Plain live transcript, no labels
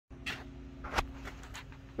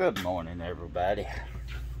Good morning, everybody.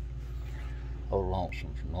 Old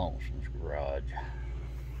Lonesome from Lonesome's garage,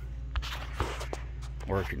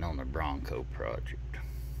 working on the Bronco project.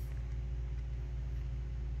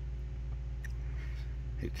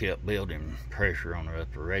 He kept building pressure on the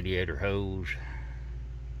upper radiator hose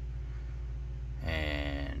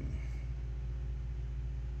and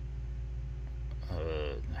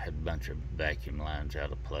had a bunch of vacuum lines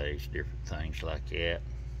out of place, different things like that.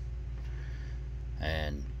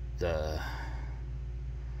 And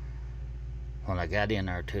when I got in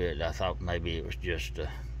there to it, I thought maybe it was just a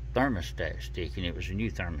thermostat sticking. It was a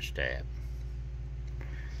new thermostat.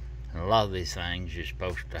 And a lot of these things, you're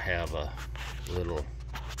supposed to have a little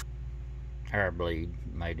air bleed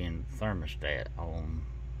made in the thermostat on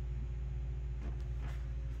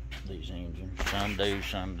these engines. Some do,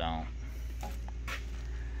 some don't.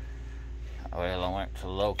 Well, I went to the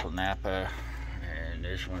local Napa, and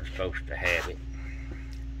this one's supposed to have it.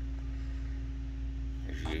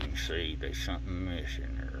 As you can see, there's something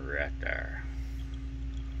missing right there.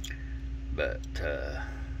 But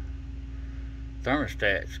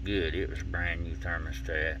thermostat's good. It was a brand new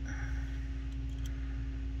thermostat.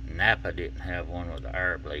 Napa didn't have one with an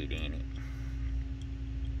air bleed in it.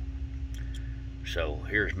 So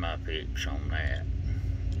here's my fix on that.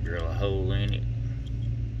 Drill a hole in it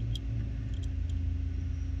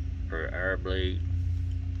for an air bleed.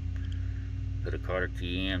 Put a Carter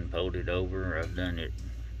key in, fold it over. I've done it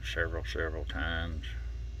several times.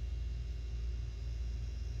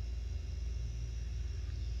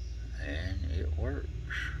 And it works.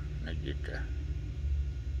 Let me get the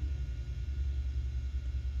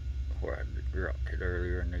where I dropped it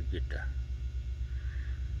earlier, and they get the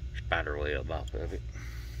spider web off of it.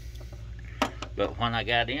 But when I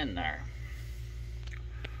got in there,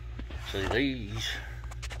 see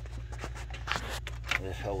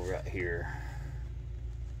this hole right here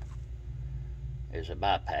is a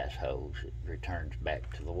bypass hose. It returns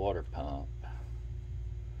back to the water pump.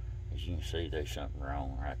 As you can see, there's something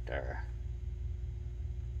wrong right there.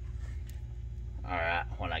 Alright,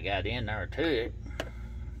 when I got in there to it,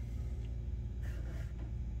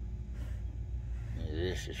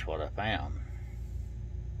 this is what I found.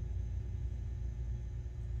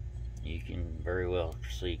 You can very well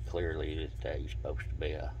see clearly that there's supposed to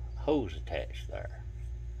be a hose attached there.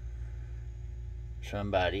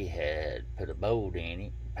 Somebody had put a bolt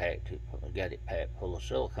in it, got it packed full of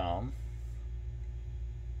silicone,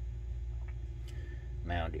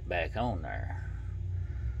 mounted it back on there.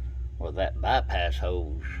 Well, that bypass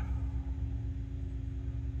hose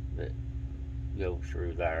that goes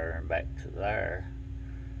through there and back to there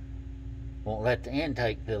won't let the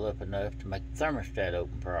intake fill up enough to make the thermostat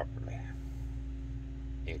open properly.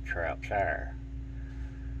 It traps air.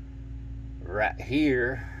 Right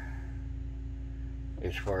here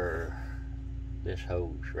is where this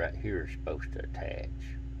hose right here is supposed to attach.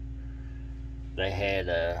 They had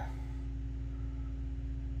the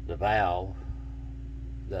valve,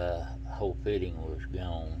 the whole fitting was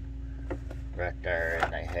gone right there,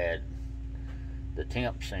 and they had the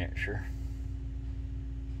temp sensor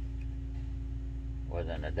with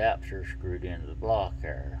an adapter screwed into the block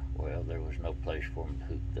there. Well, there was no place for them to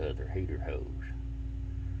hook the other heater hose,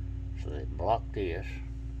 so they blocked this.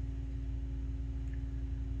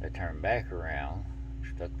 They turned back around,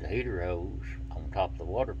 stuck the heater hose on top of the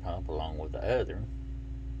water pump along with the other,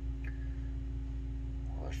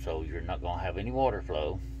 so you're not going to have any water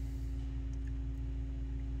flow.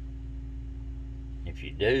 If you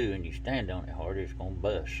do and you stand on it hard, it's going to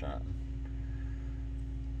bust something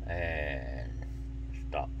and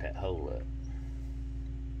stop that hole up.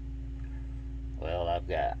 Well, I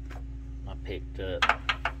picked up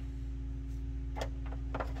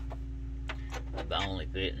the only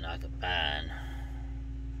fitting I could find,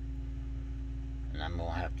 and I'm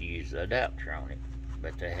gonna have to use the adapter on it.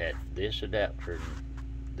 But they had this adapter and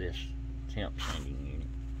this temp sending unit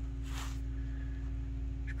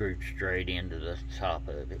screwed straight into the top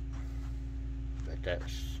of it. But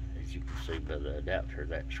that's, as you can see by the adapter,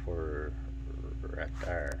 that's where right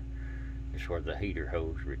there is where the heater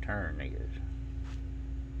hose return is.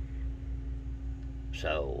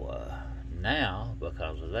 So now,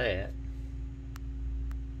 because of that,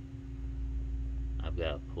 I've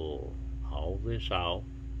got to pull all this off.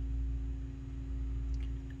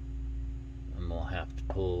 I'm going to have to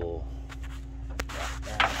pull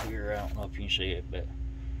right down here. I don't know if you can see it, but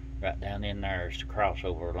right down in there is the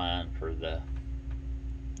crossover line for the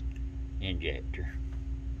injector.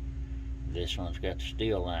 This one's got the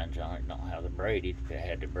steel lines on it, don't have the braided. If it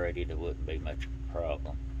had the braided, it wouldn't be much of a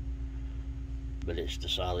problem. But it's the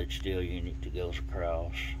solid steel unit that goes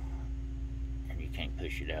across, and you can't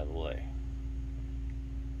push it out of the way.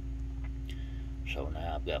 So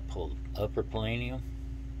now I've got to pull the upper plenum,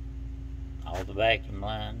 all the vacuum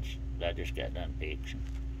lines that I just got done fixing.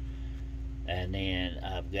 And then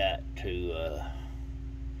I've got to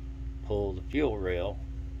pull the fuel rail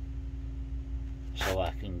so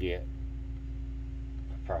I can get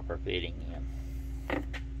the proper fitting in.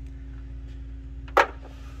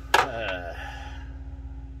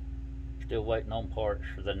 Still waiting on parts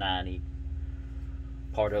for the 90.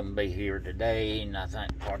 Part of them will be here today, and I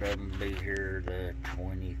think part of them will be here the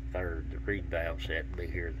 23rd. The reed valve set will be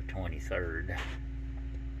here the 23rd.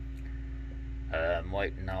 I'm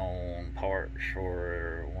waiting on parts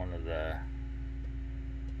for one of the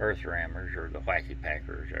earth rammers, or the wacky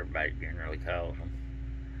packers, everybody generally calls them.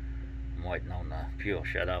 I'm waiting on the fuel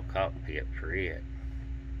shut-off cockpit for it.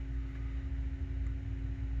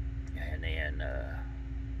 And then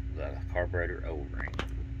the carburetor O-ring.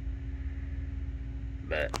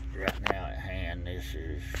 But right now at hand, this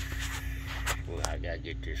is, well, I gotta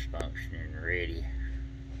get this functioning ready.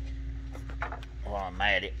 While I'm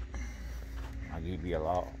at it, I'll give you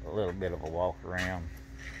a little bit of a walk around.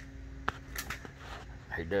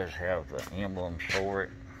 He does have the emblems for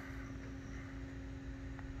it.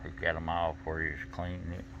 He's got them off where he's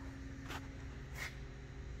cleaning it.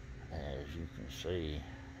 As you can see,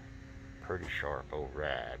 pretty sharp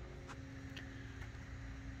override.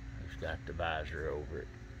 He's got the visor over it.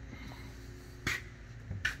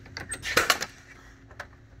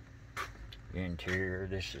 Interior,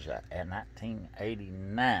 this is a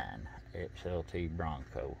 1989 XLT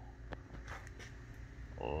Bronco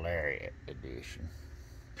Lariat edition.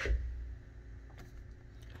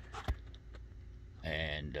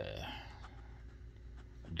 And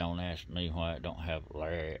don't ask me why it don't have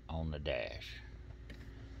Lariat on the dash.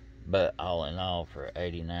 But all in all, for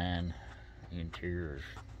 89, the interior is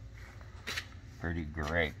pretty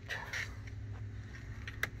great.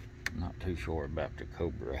 Not too sure about the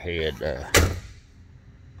Cobra head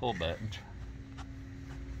pull buttons.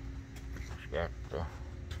 It's got the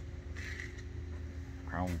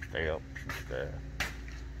chrome steps and stuff.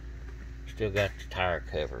 Still got the tire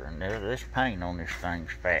cover, and this paint on this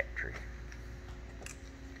thing's factory.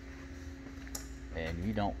 And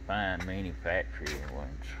you don't find many factory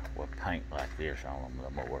ones with paint like this on them no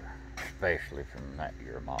more, especially from that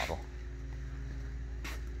year model.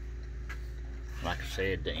 Like I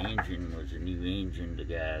said, the engine was a new engine. The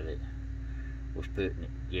guy that was putting it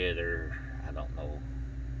together, I don't know,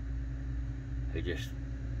 he just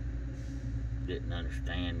didn't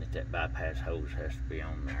understand that bypass hose has to be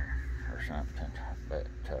on there or something. But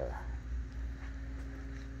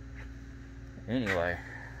anyway,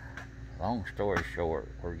 long story short,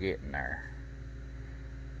 we're getting there.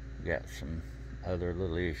 We got some other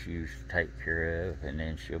little issues to take care of, and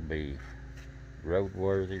then she'll be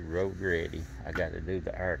roadworthy, road ready. I got to do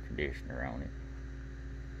the air conditioner on it,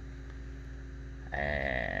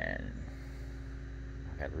 and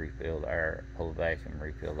I got to refill the air, pull the vacuum,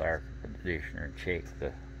 refill the air conditioner, and check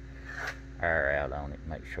the air out on it,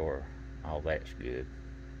 make sure all that's good,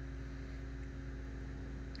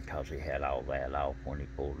 because he had all that off when he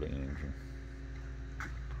pulled the engine.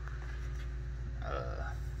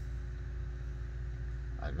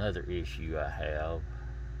 Another issue I have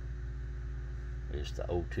is the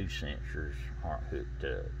O2 sensors aren't hooked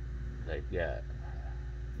up. They've got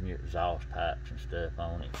new exhaust pipes and stuff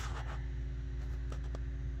on it.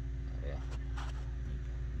 Yeah,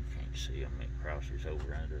 you can't see them, it crosses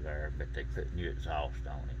over under there, but they put new exhaust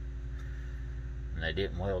on it. And they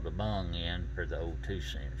didn't weld the bung in for the O2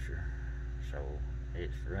 sensor, so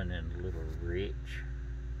it's running a little rich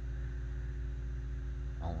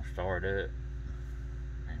on startup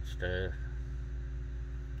and stuff.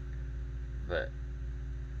 But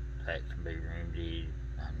that can be remedied,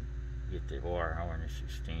 and get the wire harness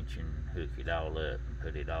extension, hook it all up, and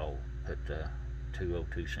put the 2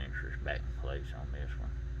 O2 sensors back in place on this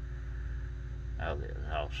one, out of the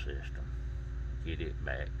exhaust system, get it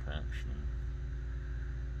back functioning.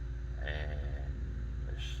 And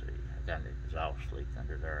let's see, I got an exhaust leak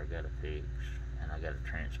under there I got to fix, and I got a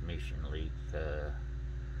transmission leak. The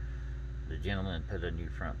gentleman put a new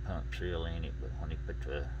front pump seal in it, but when he put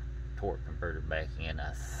the torque converter back in,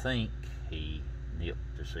 I think he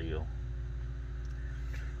nipped the seal.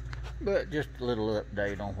 But just a little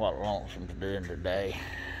update on what Lonesome's doing today.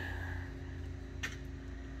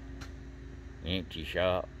 Empty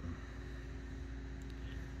shop.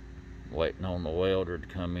 Waiting on the welder to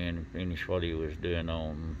come in and finish what he was doing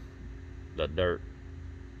on the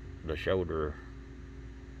shoulder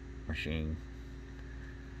machine.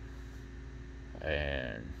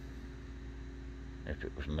 And if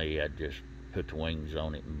it was me, I'd just put the wings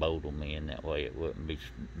on it and bolt them in. That way it wouldn't be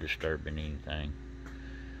disturbing anything.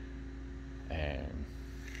 And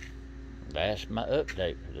that's my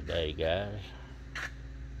update for the day, guys.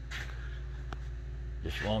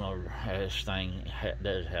 Just want to, this thing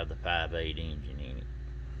does have the 5.8 engine in it,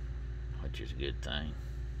 which is a good thing.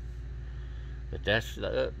 But that's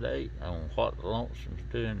the update on what Lonesome's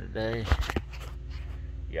doing today.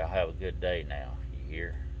 Y'all have a good day now, you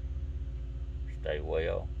hear? Stay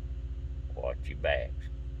well, watch your backs,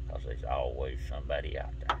 because there's always somebody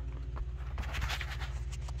out there.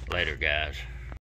 Later, guys.